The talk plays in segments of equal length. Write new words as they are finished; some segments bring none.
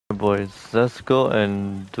boys, let's go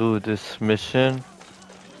and do this mission.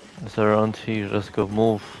 It's around here. Let's go.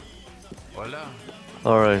 Move. Hola.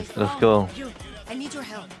 Alright, let's go. You, I need your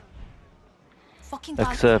help. Fucking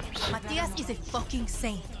Accept. Matias is a fucking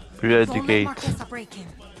saint. Don't let Re-educate. Marquesa break him.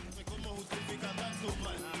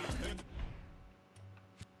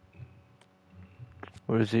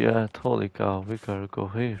 Where is he at? Holy cow, we gotta go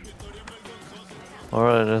here.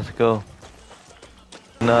 Alright, let's go.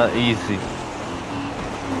 Not easy.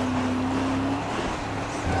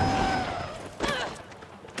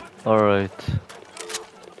 Alright.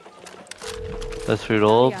 Let's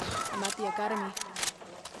reload. I'm at the academy.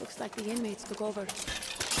 Looks like the inmates took over.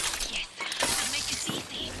 Yes, I'll make this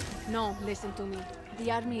easy. No, listen to me.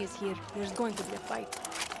 The army is here. There's going to be a fight.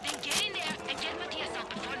 Then get in there and get Matias out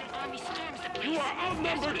before an army storms the place. You are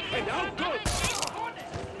outnumbered and outgunned!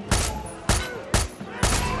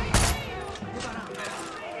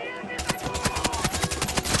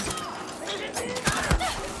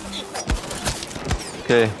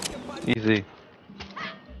 Okay, easy.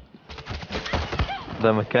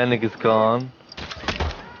 The mechanic is gone.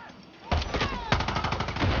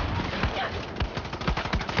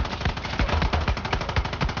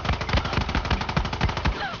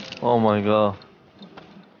 Oh my god.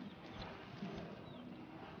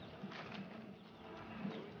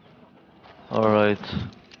 Alright.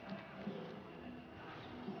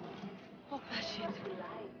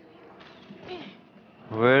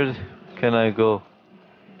 Where can I go?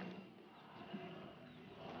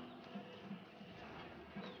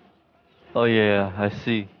 Oh yeah, I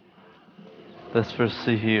see. Let's first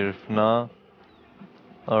see here. If not,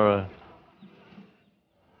 alright.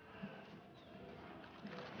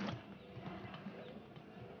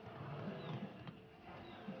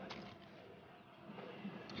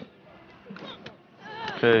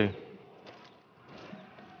 Okay.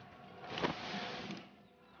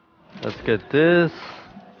 Let's get this.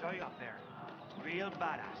 Saw you up there. Real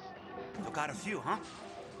badass. You got a few, huh?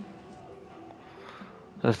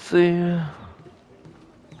 Let's see.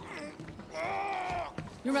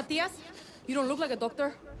 You're Matias? You don't look like a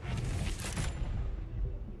doctor.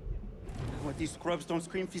 What, these scrubs don't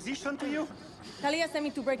scream physician to you? Talia sent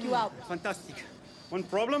me to break you out. Fantastic. One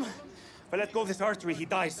problem? If I let go of this artery, he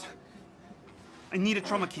dies. I need a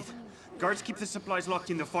trauma kit. Guards keep the supplies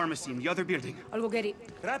locked in the pharmacy in the other building. I'll go get it.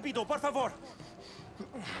 Rapido, por favor!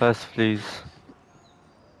 Fast, please.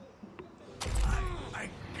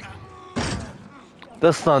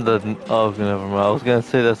 That's not the. Oh, never mind. I was gonna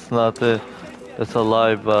say that's not it. That's a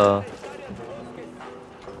live.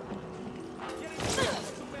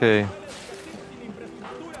 Okay.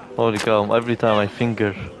 Holy cow! Every time I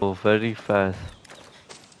finger go very fast.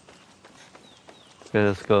 Okay,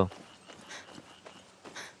 let's go.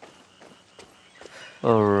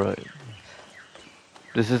 Alright.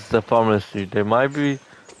 This is the pharmacy. There might be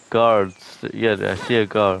guards. Yeah, I see a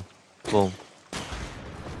guard. Boom.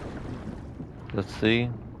 Let's see.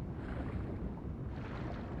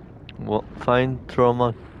 Well, find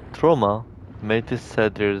trauma. Trauma? Matis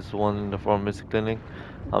said there's one in the pharmacy clinic.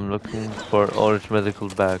 I'm looking for orange medical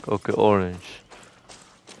bag. Okay, orange.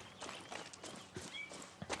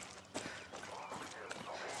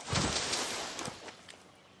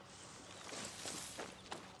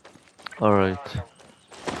 Alright.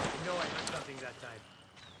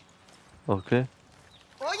 Okay.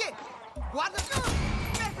 Oye, guarda.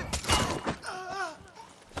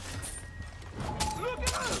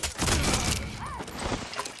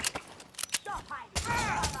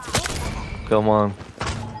 Come on.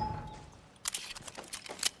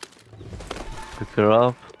 Pick her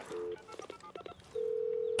up.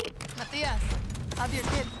 Matias, have your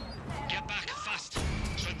kid. Get back, fast.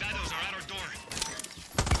 Soldados are at our door.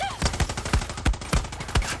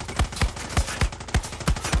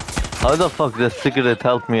 How the fuck does cigarette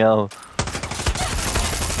help me out?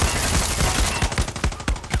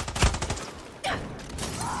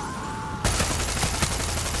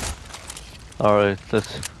 Alright,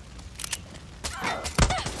 let's...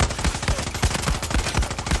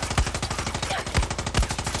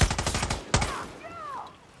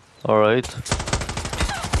 Alright.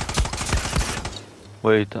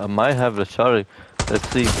 Wait, I might have the shari. Let's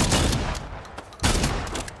see.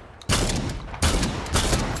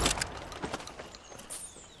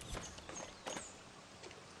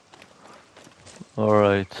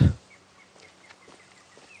 Alright.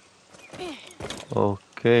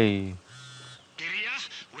 Okay. Iria,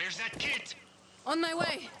 where's that kid? On my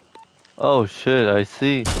way. Oh shit, I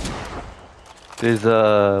see. There's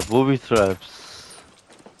booby traps.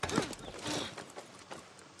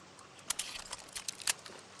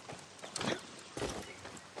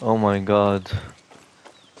 Oh my god.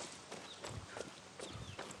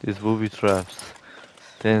 These booby traps.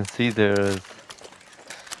 Didn't see there's.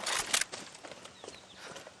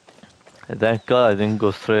 Thank God I didn't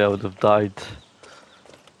go straight. I would have died.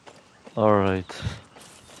 Alright.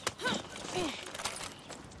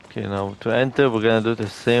 Okay, now to enter, we're gonna do it the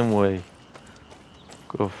same way.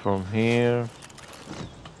 Go from here.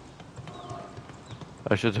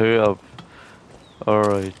 I should hurry up.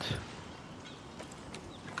 Alright.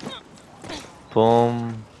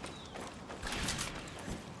 Boom.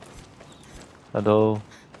 Hello.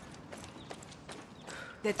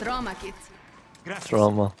 The trauma kit. Gracias.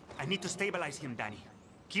 Trauma. I need to stabilize him, Danny.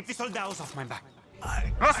 Keep the soldados off my back.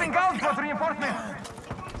 Crossing out, got reinforcement.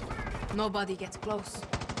 Nobody gets close.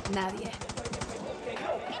 Nadie.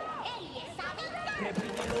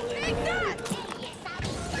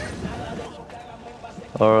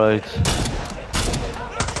 Alright.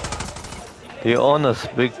 They own us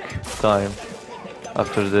big time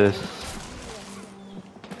after this.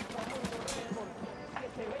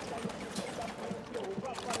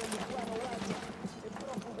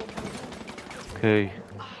 Okay.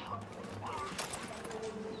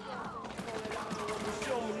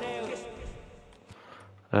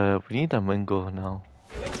 We need a mango now.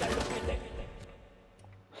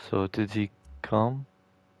 So did he come?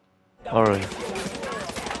 Alright.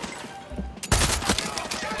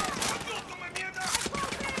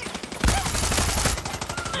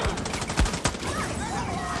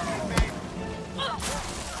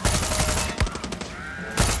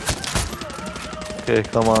 Okay,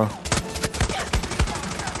 come on.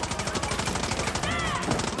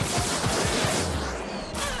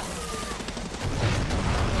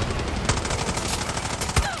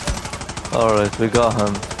 Alright, we got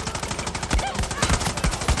him.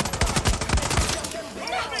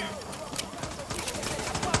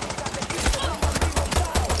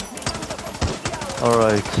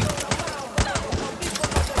 Alright.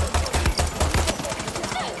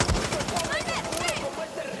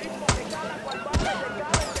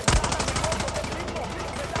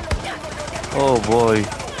 Oh boy.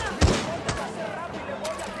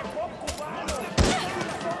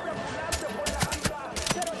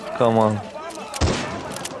 Come on.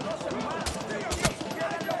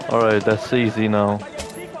 Alright, that's easy now.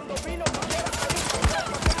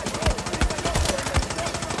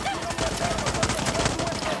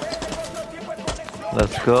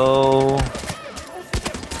 Let's go.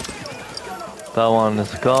 That one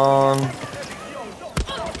is gone.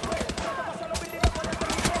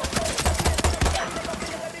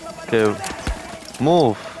 Okay,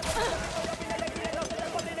 move.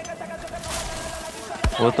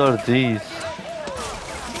 What are these?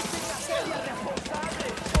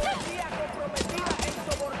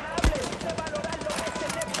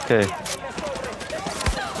 Okay.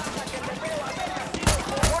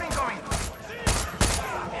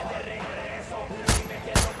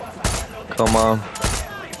 Come on.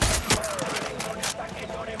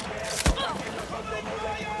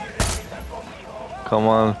 Come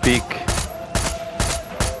on, peek.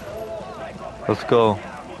 Let's go.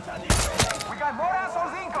 We got more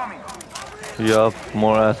assholes incoming. Yup,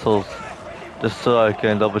 more assholes. Just so I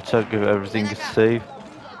can double check if everything is safe.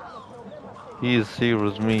 He is here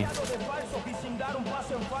with me.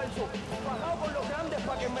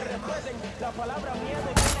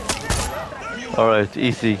 Alright,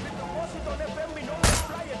 easy.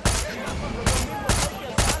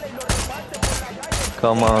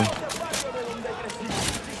 Come on.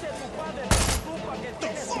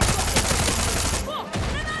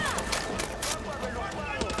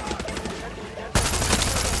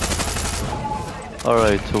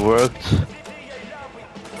 Alright, it worked.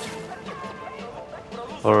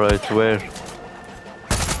 Alright, where?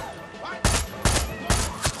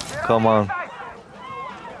 Come on.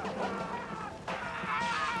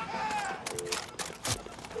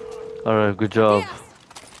 Alright, good job. Yes.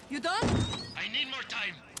 You done? I need more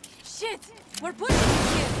time. Shit! We're pushing it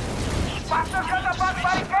here. Faster cut the back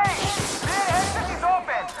barricade. Rear exit is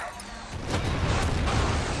open.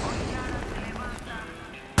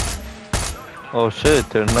 Oh shit,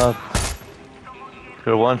 they're not.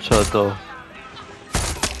 They're one shot though.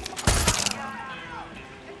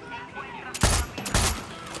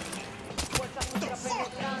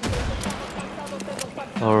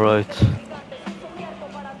 Alright.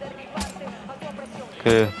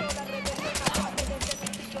 Okay.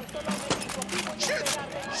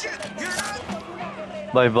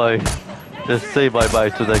 Bye bye. Just say bye bye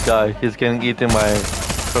to that guy. He's getting eaten by a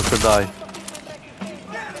crocodile.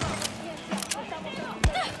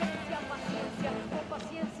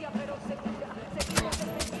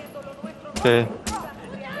 Okay.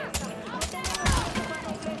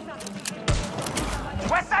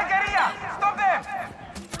 West side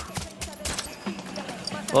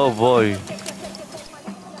Oh boy.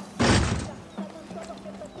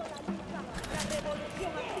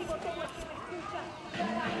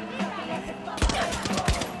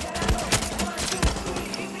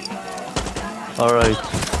 Alright.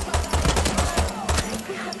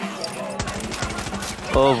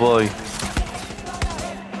 Oh boy.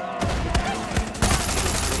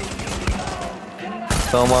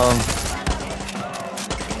 Come on.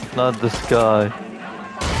 Not this guy.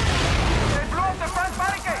 They blew up the front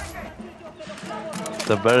barricade.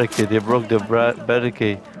 The barricade. They broke the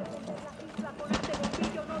barricade.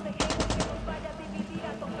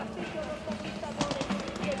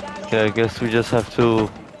 Okay, I guess we just have to.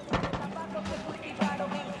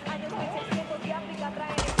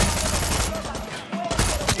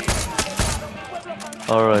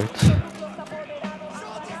 Alright.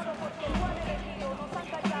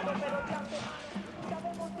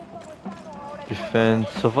 Defense.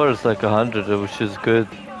 So far it's like 100, which is good.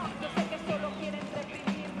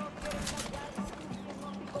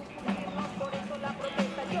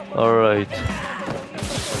 Alright.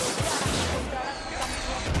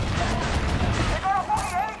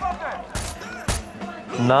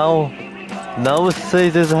 Now it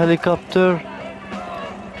says there's a helicopter.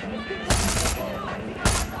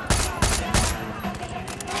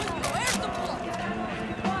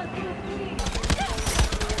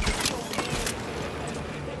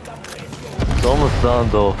 It's almost done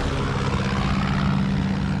though.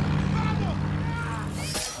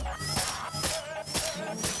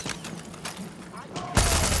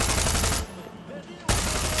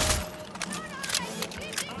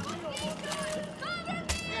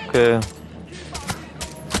 Okay.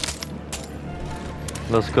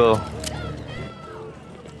 Let's go.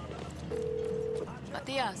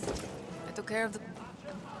 Matthias, I took care of the...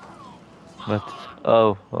 But,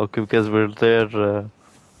 oh, okay, because we're there.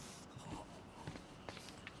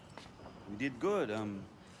 We did good.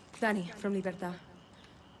 Danny, from Libertad.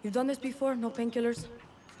 You've done this before? No painkillers?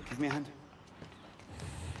 Give me a hand.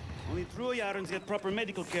 Only true Yarans get proper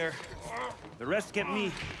medical care. The rest get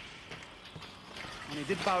me. When I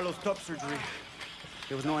did Paolo's top surgery,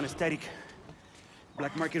 there was no anesthetic.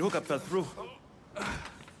 Black market hookup fell through.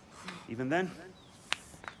 Even then,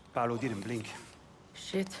 Paolo didn't blink.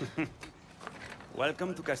 Shit.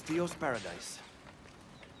 Welcome to Castillo's paradise.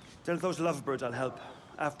 Tell those lovebirds I'll help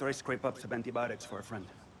after I scrape up some antibiotics for a friend.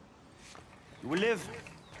 You will live.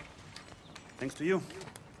 Thanks to you.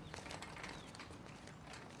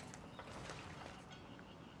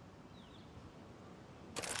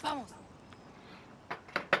 Vamos.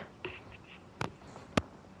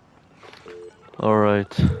 Alright.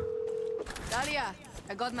 Dalia,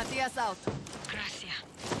 I got Matthias out. Gracias.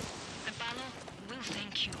 And Palo will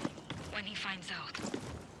thank you when he finds out.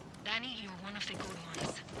 Danny, you're one of the good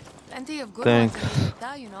ones. Plenty of good Thanks. ones in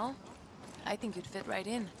Libertad, you know. I think you'd fit right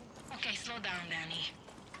in. Okay, slow down, Danny.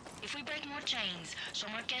 If we break more chains, show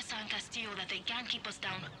Marquesa and Castillo that they can't keep us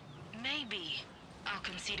down, maybe I'll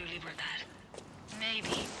consider Libertad.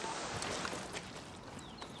 Maybe.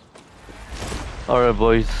 Alright,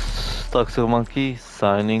 boys. Toxic Monkey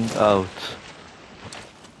signing out.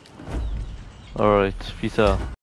 Alright, peace out.